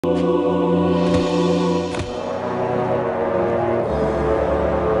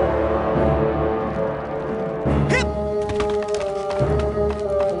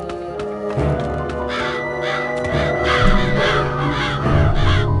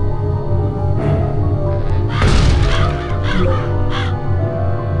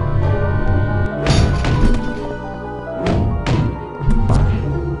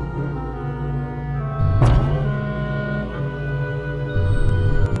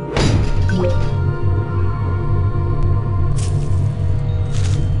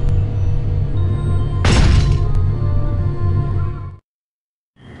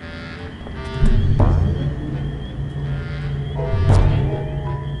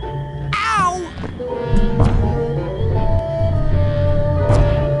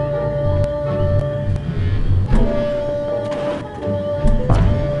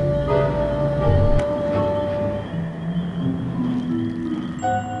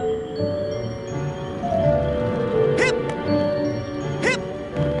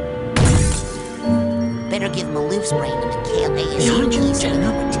Better give him a loose brain and a kale ASAP so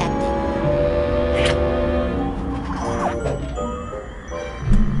they're protected.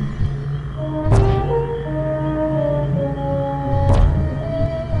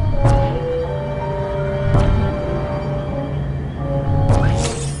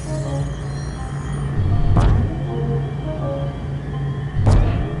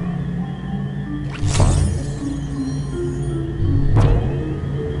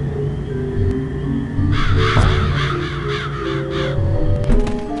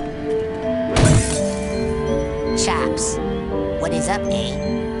 What is up, eh?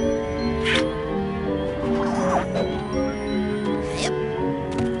 Yep.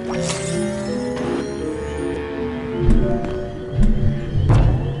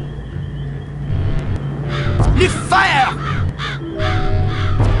 Les fire!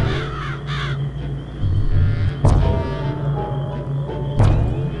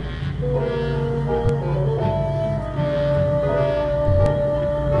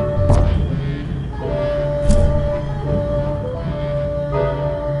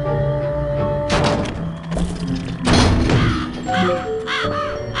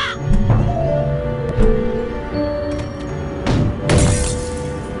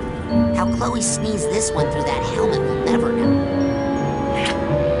 How Chloe sneezed this one through that helmet, we'll never know.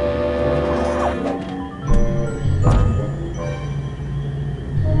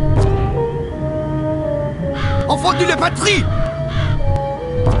 Enfant de la patrie!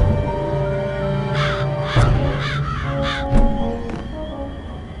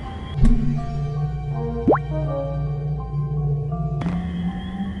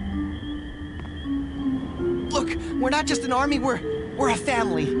 Look, we're not just an army, we're a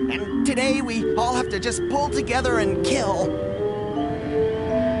family. And today we all have to just pull together and kill.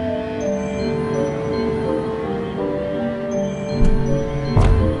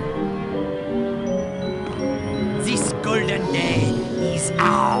 This golden day is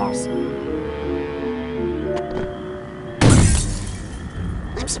ours.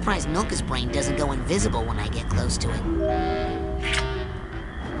 I'm surprised Milka's brain doesn't go invisible when I get close to it.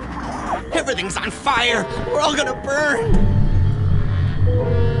 Everything's on fire! We're all gonna burn!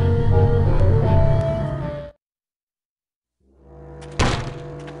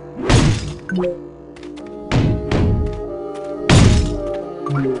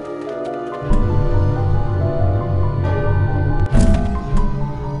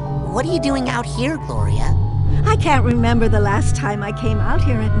 What are you doing out here, Gloria? I can't remember the last time I came out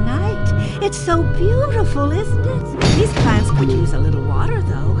here at night. It's so beautiful, isn't it? These plants could use a little water,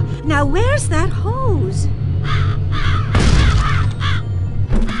 though. Now, where's that hose?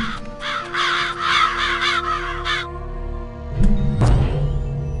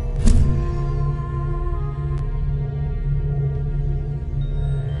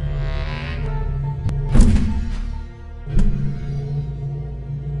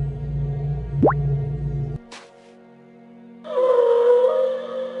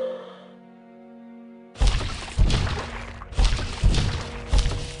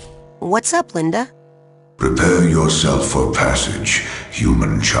 What's up, Linda? Prepare yourself for passage,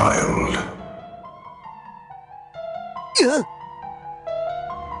 human child.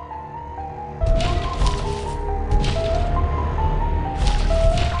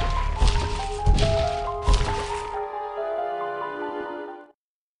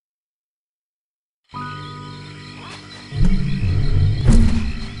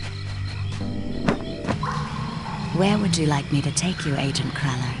 Where would you like me to take you, Agent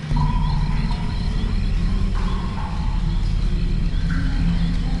Cruller?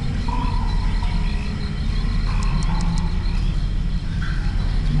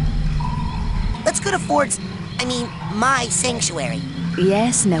 that affords, my sanctuary.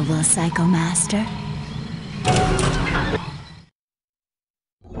 Yes, noble Psycho Master.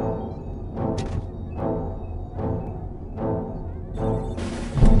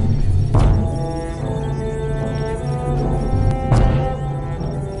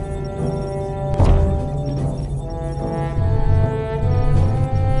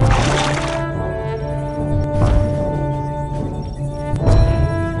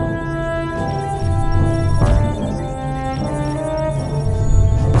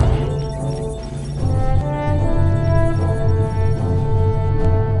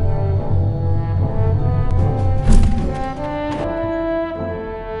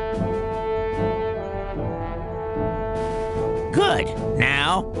 Good.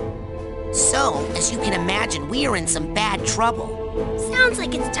 Now? So, as you can imagine, we are in some bad trouble. Sounds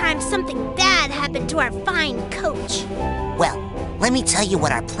like it's time something bad happened to our fine coach. Well, let me tell you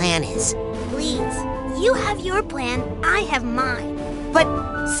what our plan is. Please, you have your plan, I have mine.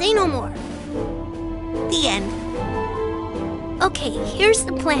 But Say no more. the end. Okay, here's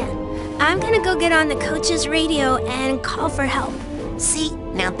the plan. I'm gonna go get on the coach's radio and call for help. See,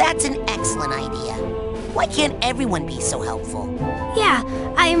 now that's an excellent idea. Why can't everyone be so helpful? Yeah,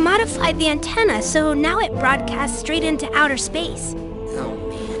 I modified the antenna so now it broadcasts straight into outer space. Oh,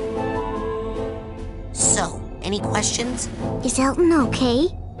 man. So, any questions? Is Elton okay?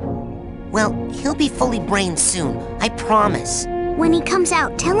 Well, he'll be fully brained soon, I promise. When he comes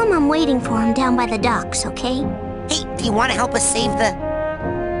out, tell him I'm waiting for him down by the docks, okay? Hey, do you want to help us save the...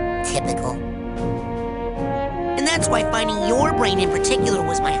 Typical. And that's why finding your brain in particular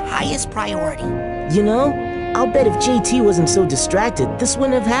was my highest priority. You know, I'll bet if JT wasn't so distracted, this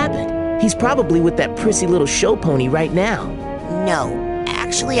wouldn't have happened. He's probably with that prissy little show pony right now. No,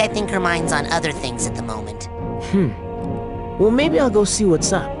 actually I think her mind's on other things at the moment. Well, maybe I'll go see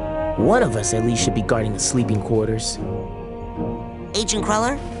what's up. One of us at least should be guarding the sleeping quarters. Agent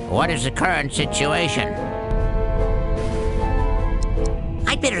Cruller? What is the current situation?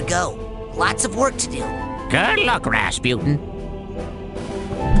 I'd better go. Lots of work to do. Good luck, Rasputin.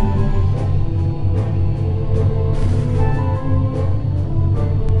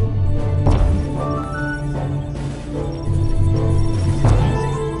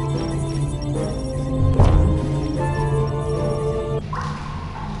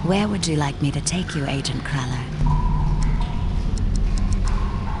 Where would you like me to take you, Agent Cruller?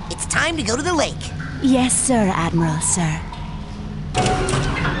 It's time to go to the lake. Yes, sir, Admiral, sir.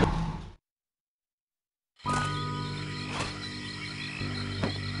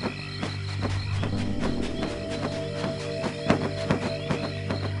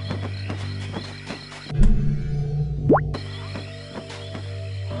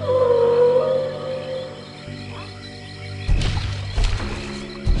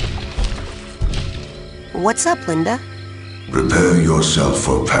 What's up, Linda? Prepare yourself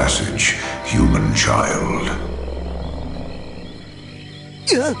for passage, human child.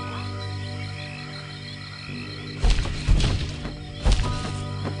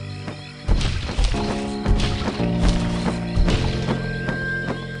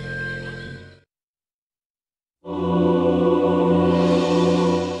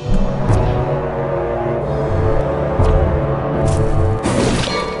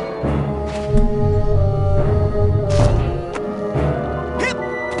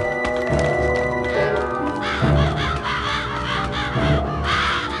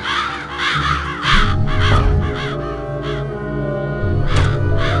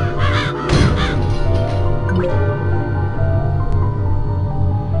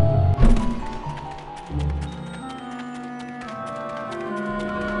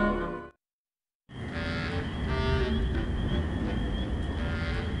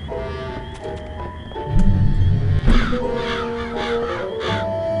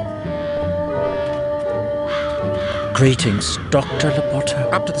 Greetings, Dr.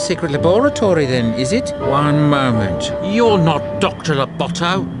 Loboto. Up to the secret laboratory, then, is it? One moment. You're not Dr.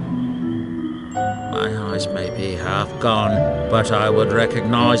 Loboto. My eyes may be half gone, but I would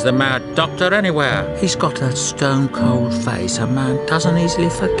recognize the Mad Doctor anywhere. He's got that stone-cold face a man doesn't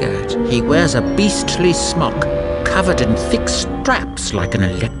easily forget. He wears a beastly smock, covered in thick straps like an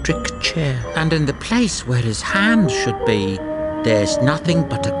electric chair. And in the place where his hand should be, there's nothing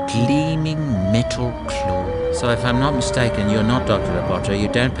but a gleaming metal claw. So if I'm not mistaken, you're not Dr. Loboto, you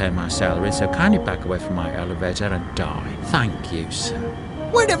don't pay my salary, so kindly back away from my elevator and die. Thank you, sir.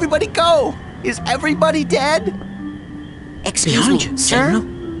 Where'd everybody go? Is everybody dead? Excuse Behind me, you, sir? General.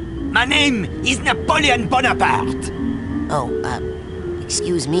 My name is Napoleon Bonaparte. Oh,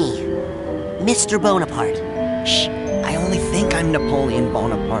 excuse me. Mr. Bonaparte. Shh, I only think I'm Napoleon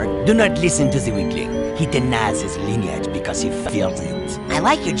Bonaparte. Do not listen to the weakling. He denies his lineage because he fears it. I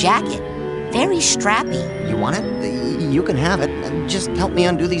like your jacket. Very strappy. You want it? You can have it. Just help me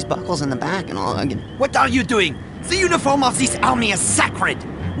undo these buckles in the back and all. What are you doing? The uniform of this army is sacred.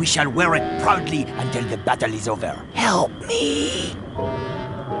 We shall wear it proudly until the battle is over. Help me.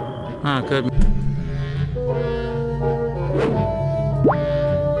 Ah, good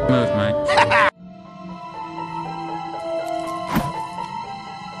move, mate.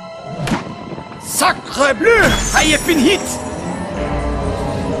 Sacre bleu! I have been hit!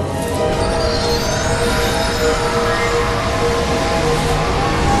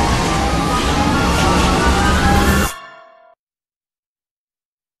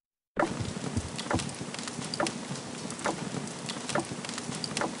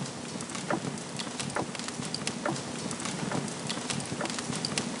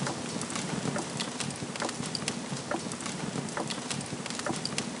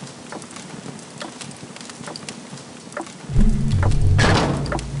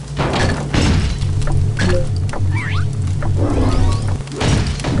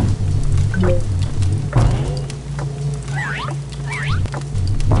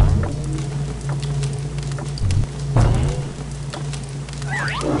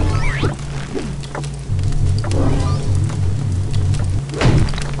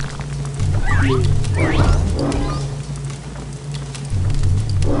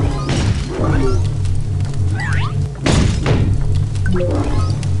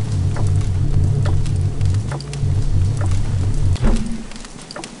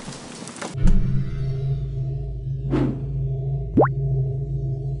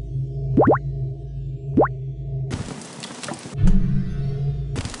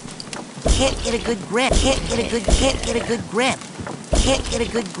 Can't get a good grip. Can't get a good grip. Can't get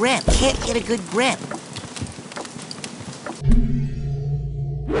a good grip. Can't get a good grip.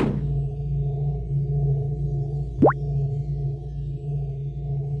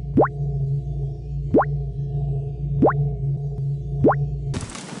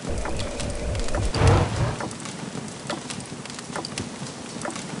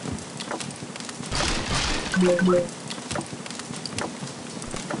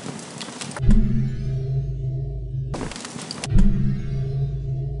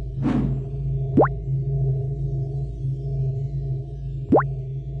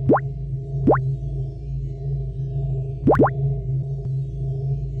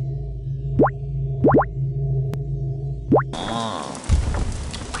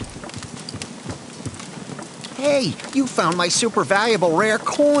 Hey, you found my super valuable rare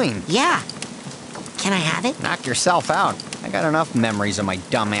coin. Yeah. Can I have it? Knock yourself out. I got enough memories of my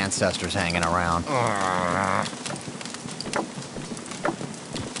dumb ancestors hanging around.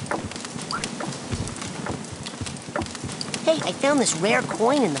 Hey, I found this rare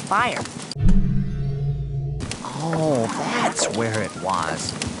coin in the fire. Oh, that's where it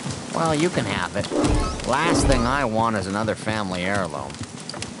was. Well, you can have it. Last thing I want is another family heirloom.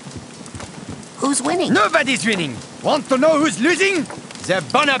 Who's winning? Nobody's winning. Want to know who's losing? The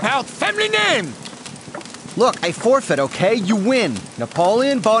Bonaparte family name. Look, I forfeit, okay? You win.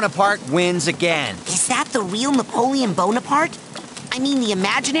 Napoleon Bonaparte wins again. Is that the real Napoleon Bonaparte? I mean the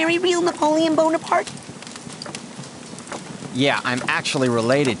imaginary real Napoleon Bonaparte? Yeah, I'm actually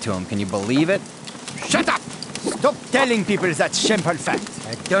related to him. Can you believe it? Shut up! Stop telling people that shameful fact.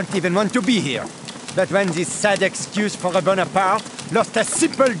 I don't even want to be here. But when this sad excuse for a Bonaparte lost a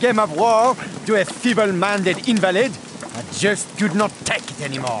simple game of war to a feeble-minded invalid, I just could not take it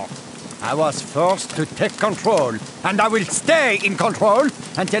anymore. I was forced to take control, and I will stay in control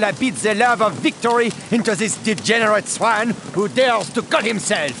until I beat the love of victory into this degenerate swine who dares to call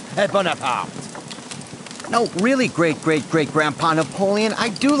himself a Bonaparte. No, really, great-great-great-grandpa Napoleon, I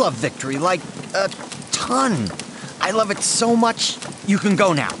do love victory, like a ton. I love it so much. You can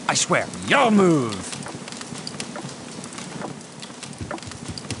go now, I swear. Your move.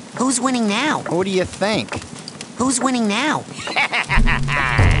 Who's winning now? Who do you think? Who's winning now?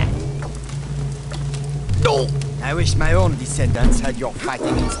 No! I wish my own descendants had your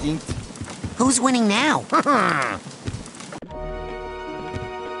fighting instinct. Who's winning now?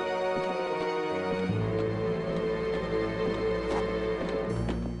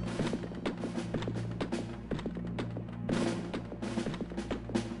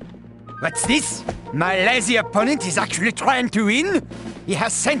 What's this? My lazy opponent is actually trying to win? He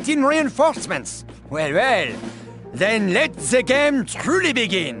has sent in reinforcements. Well. Then let the game truly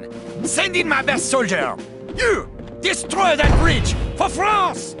begin. Send in my best soldier. You! Destroy that bridge! For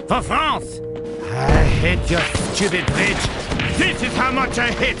France! For France! I hate your stupid bridge. This is how much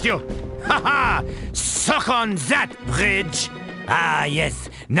I hate you. Ha ha! Suck on that, bridge! Ah, yes.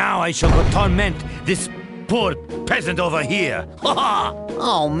 Now I shall go torment this poor peasant over here. Ha ha!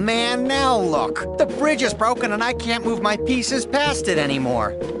 Oh man, now look. The bridge is broken and I can't move my pieces past it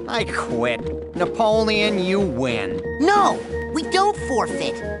anymore. I quit. Napoleon, you win. No, we don't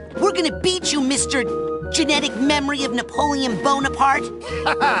forfeit. We're gonna beat you, Mr. Genetic Memory of Napoleon Bonaparte.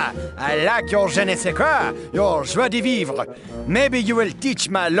 Haha! I like your je ne sais quoi, your joie de vivre. Maybe you will teach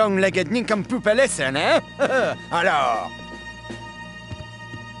my long-legged nincompoop a lesson, eh? Alors...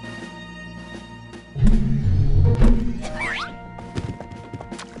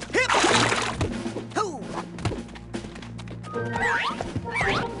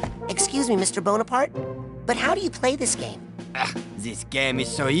 Excuse me, Mr. Bonaparte, but how do you play this game? This game is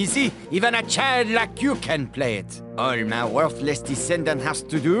so easy, even a child like you can play it. All my worthless descendant has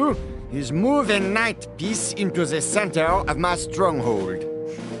to do is move a knight piece into the center of my stronghold.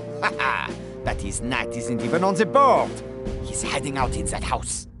 Haha! But his knight isn't even on the board. He's hiding out in that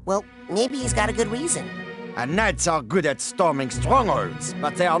house. Well, maybe he's got a good reason. And knights are good at storming strongholds,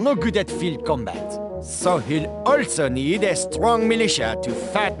 but they are no good at field combat. So he'll also need a strong militia to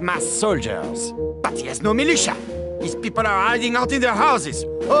fight my soldiers. But he has no militia. His people are hiding out in their houses,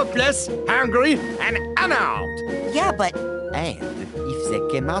 hopeless, hungry, and unarmed. Yeah, but... And if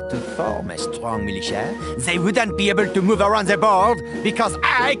they came out to form a strong militia, they wouldn't be able to move around the board because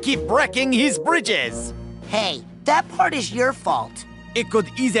I keep breaking his bridges. Hey, that part is your fault. He could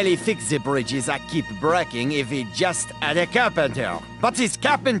easily fix the bridges I keep breaking if he just had a carpenter. But his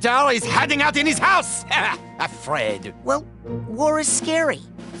carpenter is hiding out in his house! Afraid. Well, war is scary.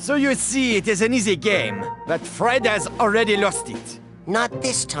 So you see, it is an easy game, but Fred has already lost it. Not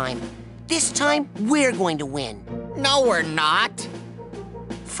this time. This time, we're going to win. No, we're not.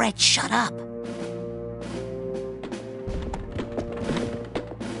 Fred, shut up.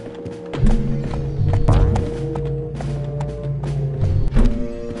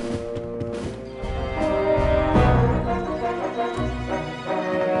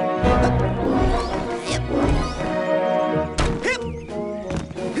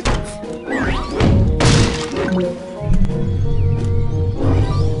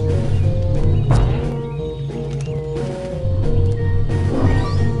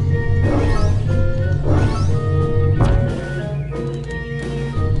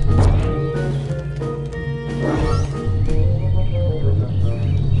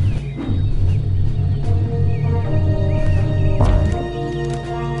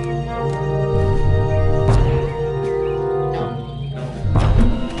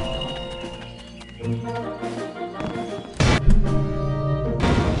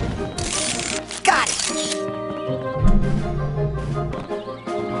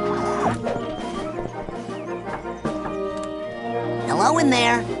 Hello in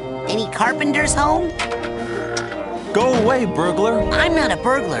there. Any carpenters home? Go away, burglar. I'm not a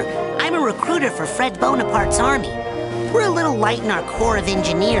burglar. I'm a recruiter for Fred Bonaparte's army. We're a little light in our corps of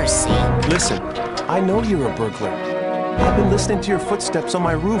engineers, see? Listen, I know you're a burglar. I've been listening to your footsteps on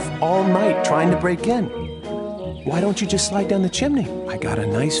my roof all night trying to break in. Why don't you just slide down the chimney? I got a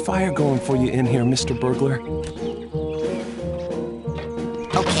nice fire going for you in here, Mr. Burglar.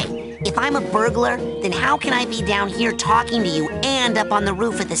 Okay, if I'm a burglar, then how can I be down here talking to you and up on the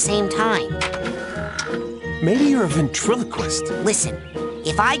roof at the same time? Maybe you're a ventriloquist. Listen,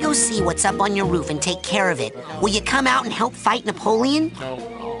 if I go see what's up on your roof and take care of it, will you come out and help fight Napoleon?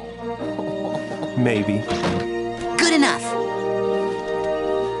 Maybe. Good enough.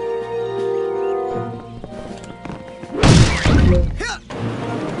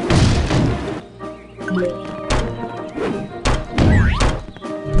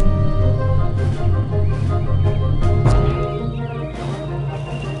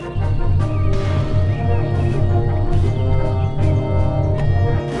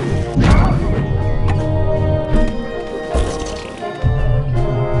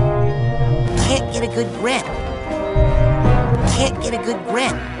 Can't get a good grip. Can't get a good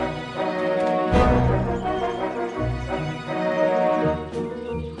grip.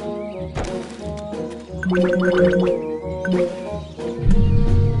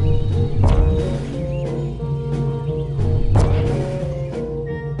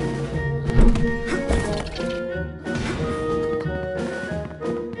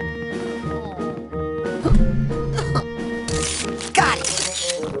 Got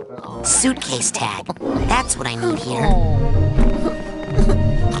it. Suitcase tag. That's what I need here.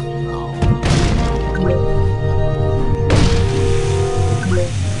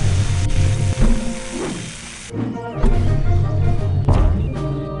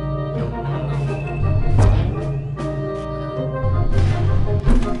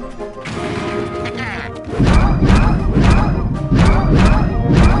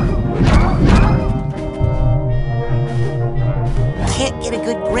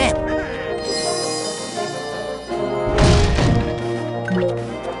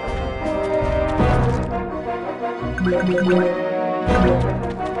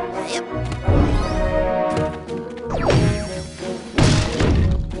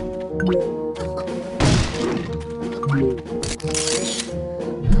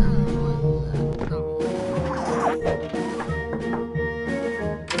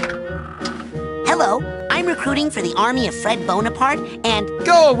 Hello, I'm recruiting for the army of Fred Bonaparte, and...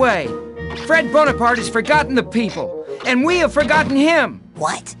 Go away! Fred Bonaparte has forgotten the people, and we have forgotten him!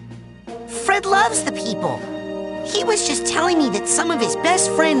 What? Fred loves the people. He was just telling me that some of his best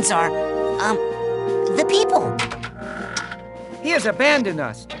friends are, the people. He has abandoned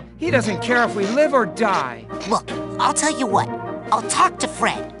us. He doesn't care if we live or die. Look, I'll tell you what. I'll talk to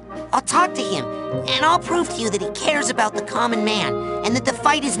Fred. I'll talk to him, and I'll prove to you that he cares about the common man, and that the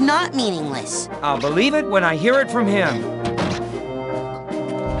fight is not meaningless. I'll believe it when I hear it from him.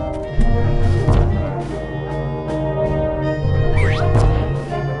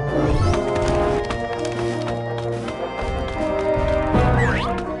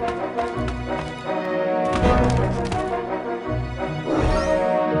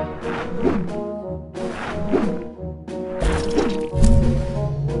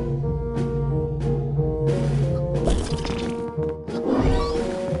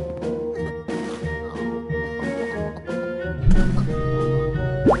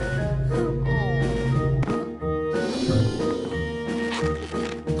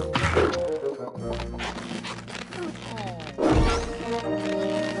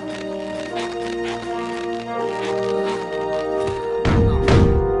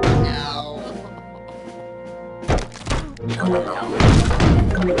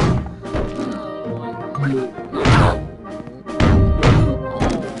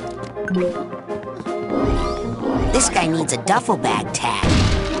 This guy needs a duffel bag tag.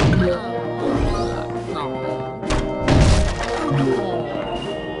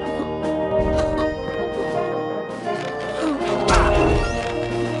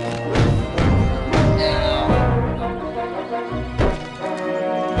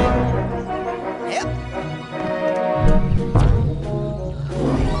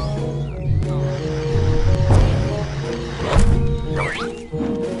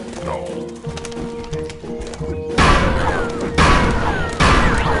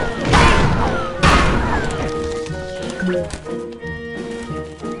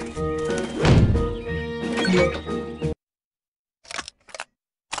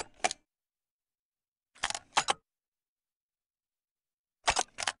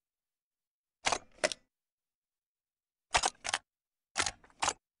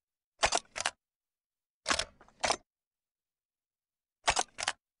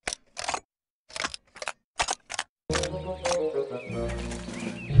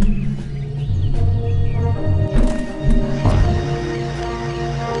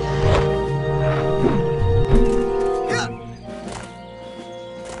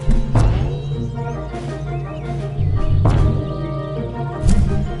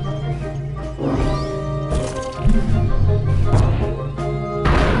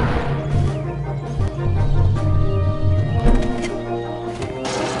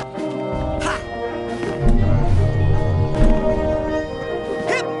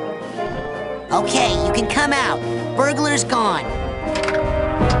 Okay, you can come out. Burglar's gone.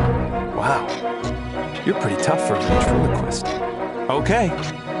 Wow. You're pretty tough for a ventriloquist. Okay,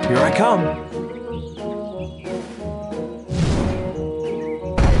 here I come.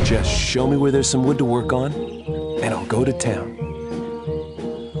 Just show me where there's some wood to work on, and I'll go to town.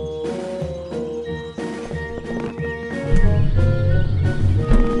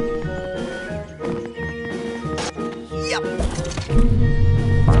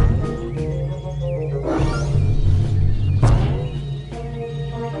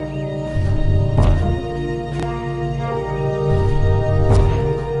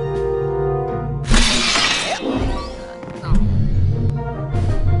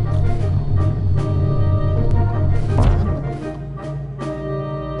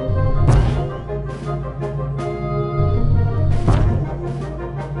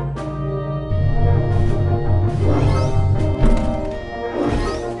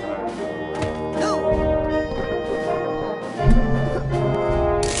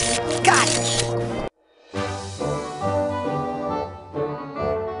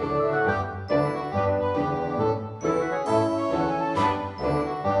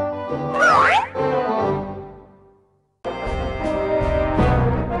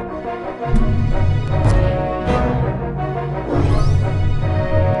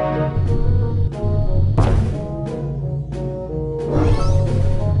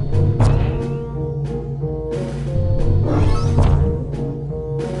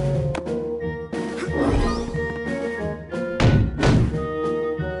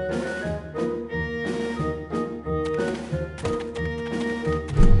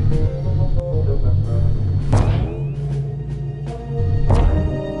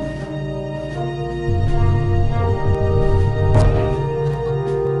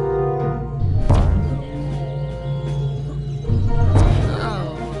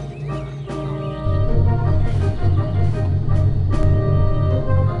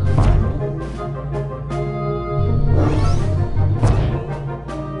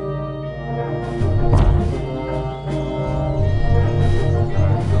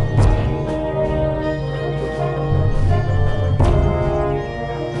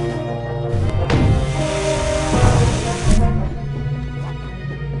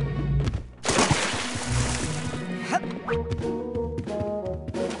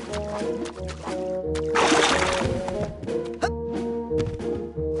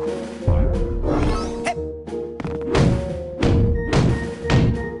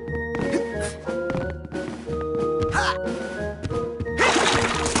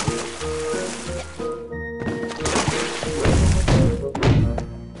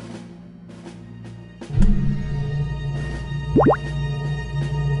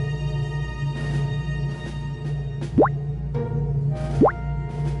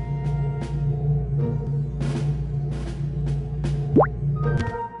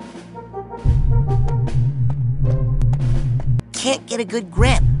 Can't get a good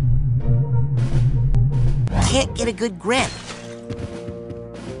grip. Can't get a good grip.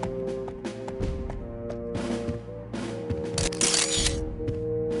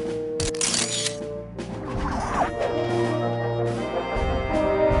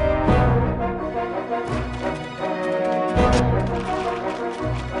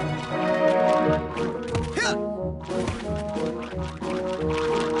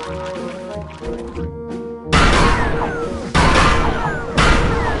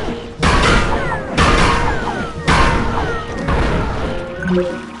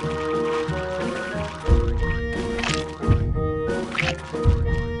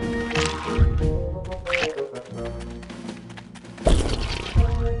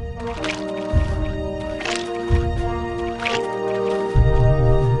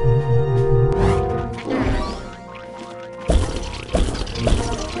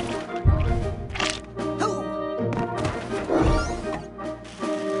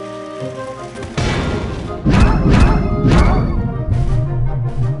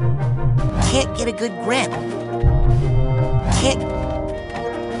 Can't get a good grip.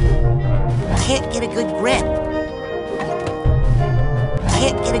 Can't get a good grip.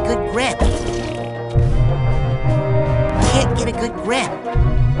 Can't get a good grip. Can't get a good grip.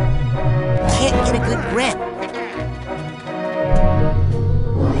 Can't get a good grip.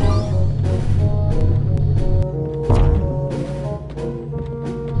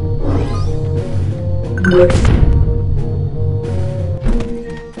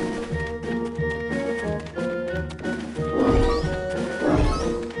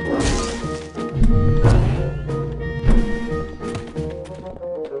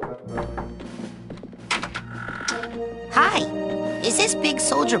 Hi, is this big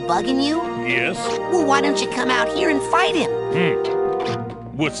soldier bugging you? Yes. Well, why don't you come out here and fight him?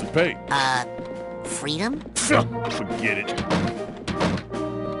 What's the pay? Freedom? Forget it.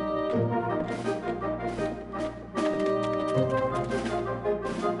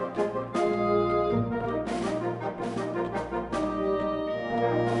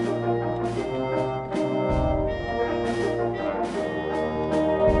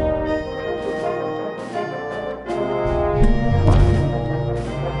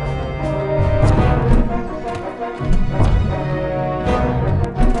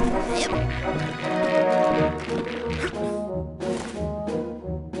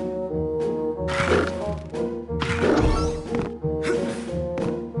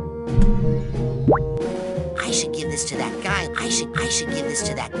 I should give this to that guy. I should give this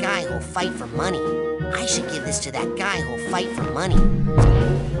to that guy who'll fight for money. I should give this to that guy who'll fight for money.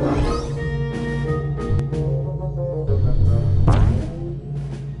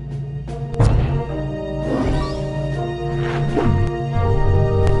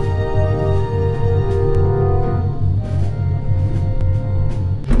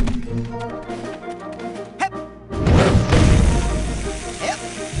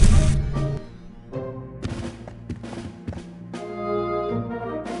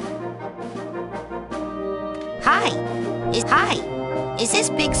 Hi, is this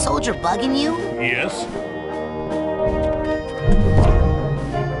big soldier bugging you? Yes.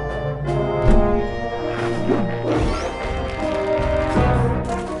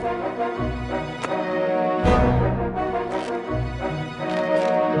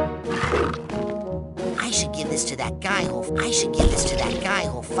 I should give this to that guy who'll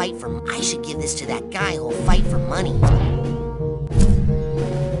fight for. I should give this to that guy who'll fight for money.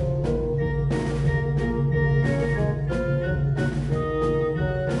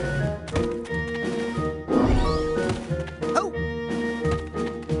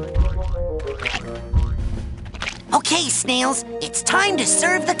 Okay, Snails, it's time to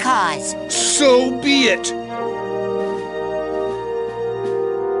serve the cause. So be it.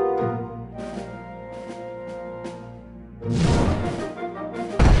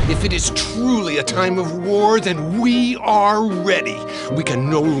 If it is truly a time of war, then we are ready. We can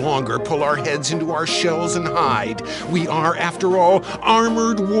no longer pull our heads into our shells and hide. We are, after all,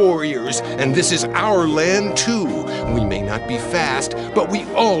 armored warriors, and this is our land too. We may not be fast, but we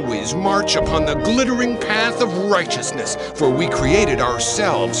always march upon the glittering path of righteousness, for we created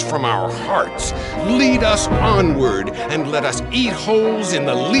ourselves from our hearts. Lead us onward, and let us eat holes in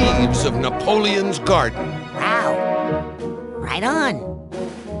the leaves of Napoleon's garden. Wow. Right on.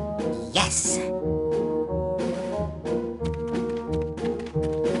 Yes.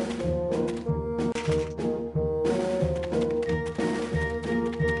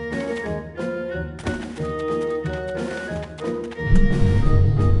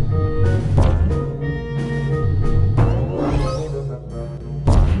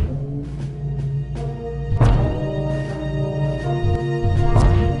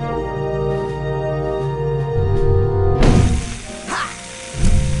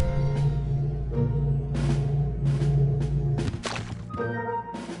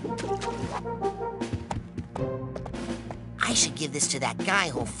 I should give this to that guy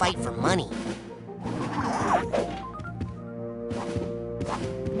who'll fight for money.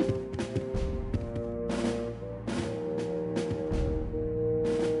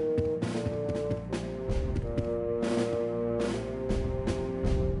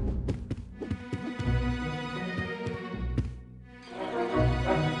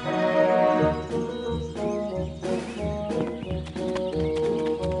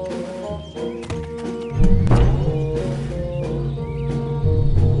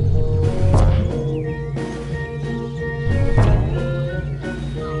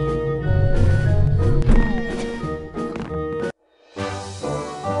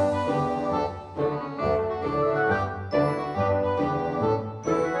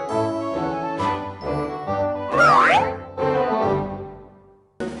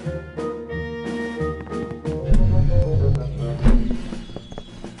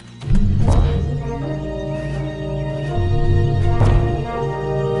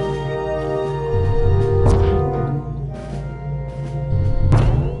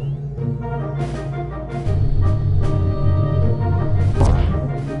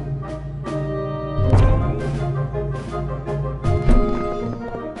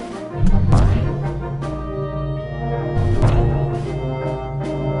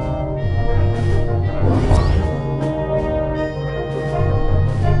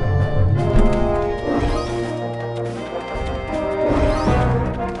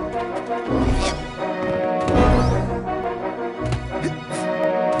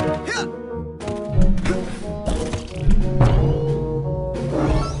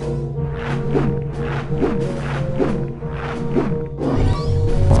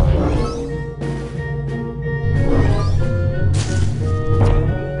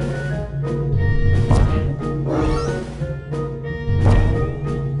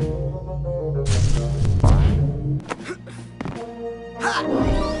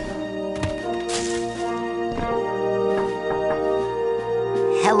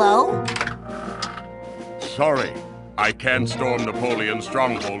 Hello? Sorry, I can't storm Napoleon's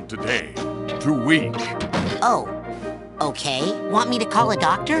stronghold today. Too weak. Oh, okay. Want me to call a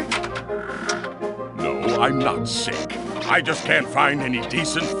doctor? No, I'm not sick. I just can't find any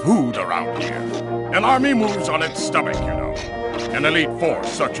decent food around here. An army moves on its stomach, you know. An elite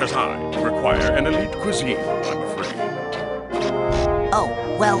force such as I require an elite cuisine, I'm afraid.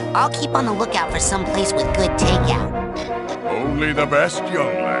 Oh, well, I'll keep on the lookout for some place with good takeout. Only the best,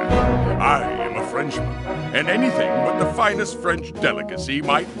 young lad. I am a Frenchman, and anything but the finest French delicacy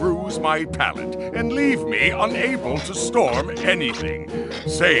might bruise my palate and leave me unable to storm anything,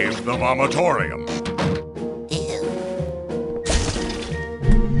 save the vomitorium.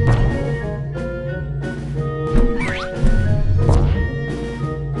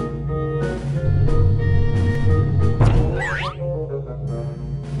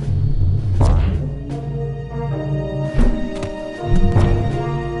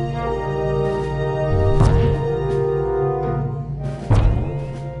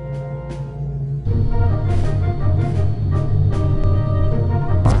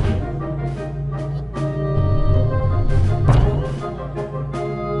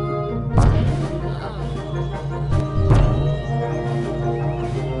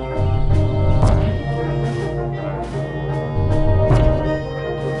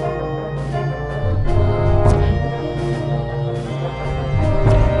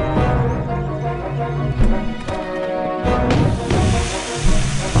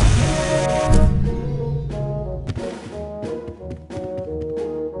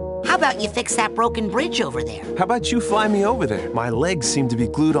 How about you fix that broken bridge over there? How about you fly me over there? My legs seem to be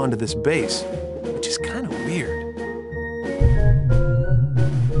glued onto this base, which is kind of weird.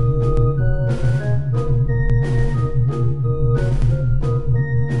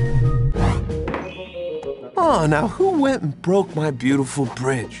 Oh, now who went and broke my beautiful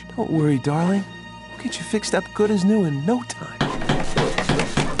bridge? Don't worry, darling. We'll get you fixed up good as new in no time.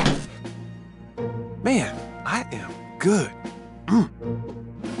 Man, I am good.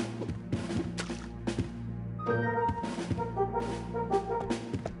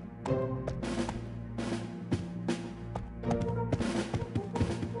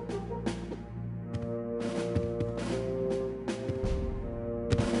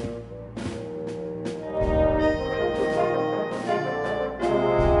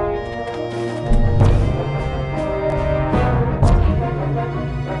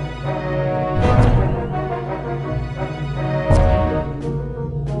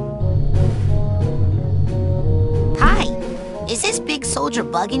 Is this big soldier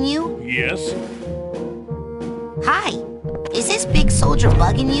bugging you? Yes. Hi. Is this big soldier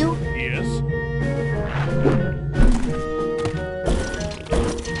bugging you? Yes.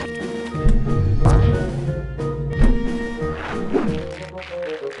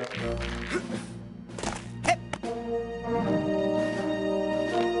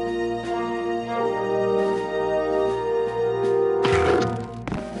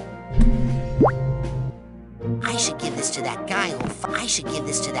 I should give this to that guy who'll I should give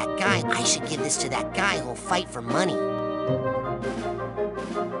this to that guy. I should give this to that guy who'll fight for money.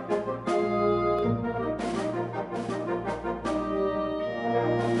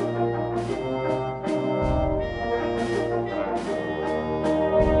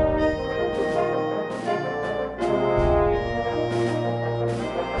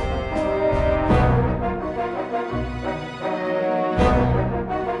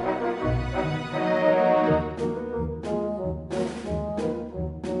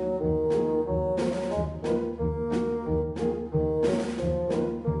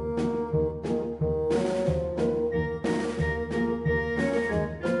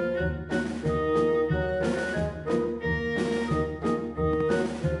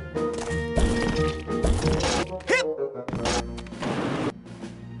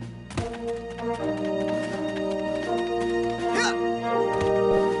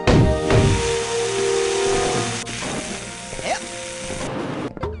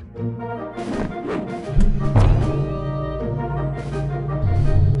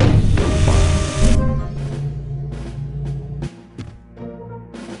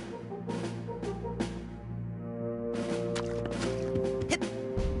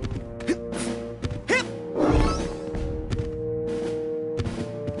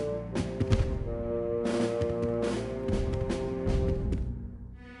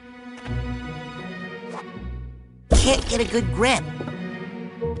 Can't get a good grip.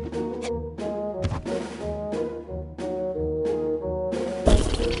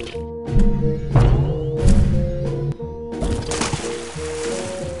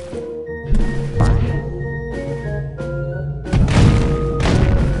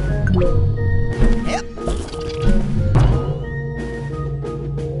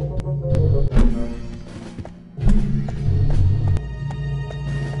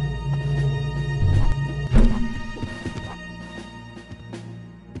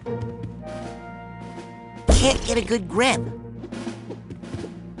 Can't get a good grip.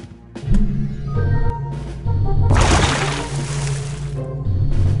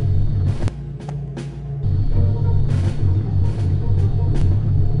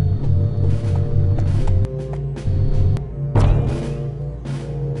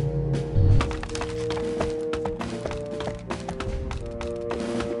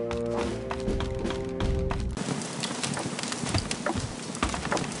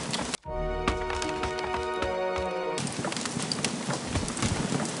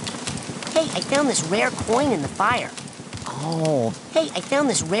 Hey, I found this rare coin in the fire. Oh. Hey, I found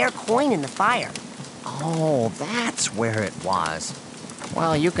this rare coin in the fire. Oh, that's where it was.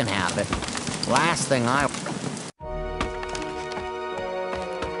 Well, you can have it. Last thing I...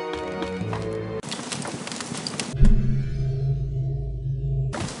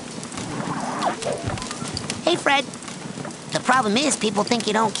 Hey, Fred. The problem is people think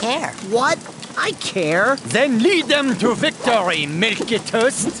you don't care. What? I care. Then lead them to victory, Milky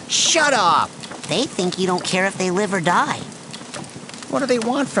Toast. Shut up. They think you don't care if they live or die. What do they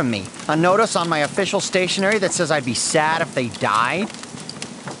want from me? A notice on my official stationery that says I'd be sad if they died?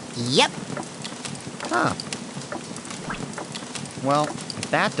 Yep. Huh. Well, if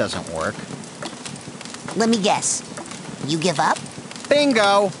that doesn't work... Let me guess. You give up?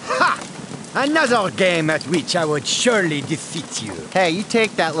 Bingo! Ha! Another game at which I would surely defeat you. Hey, you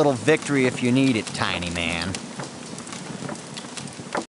take that little victory if you need it, tiny man.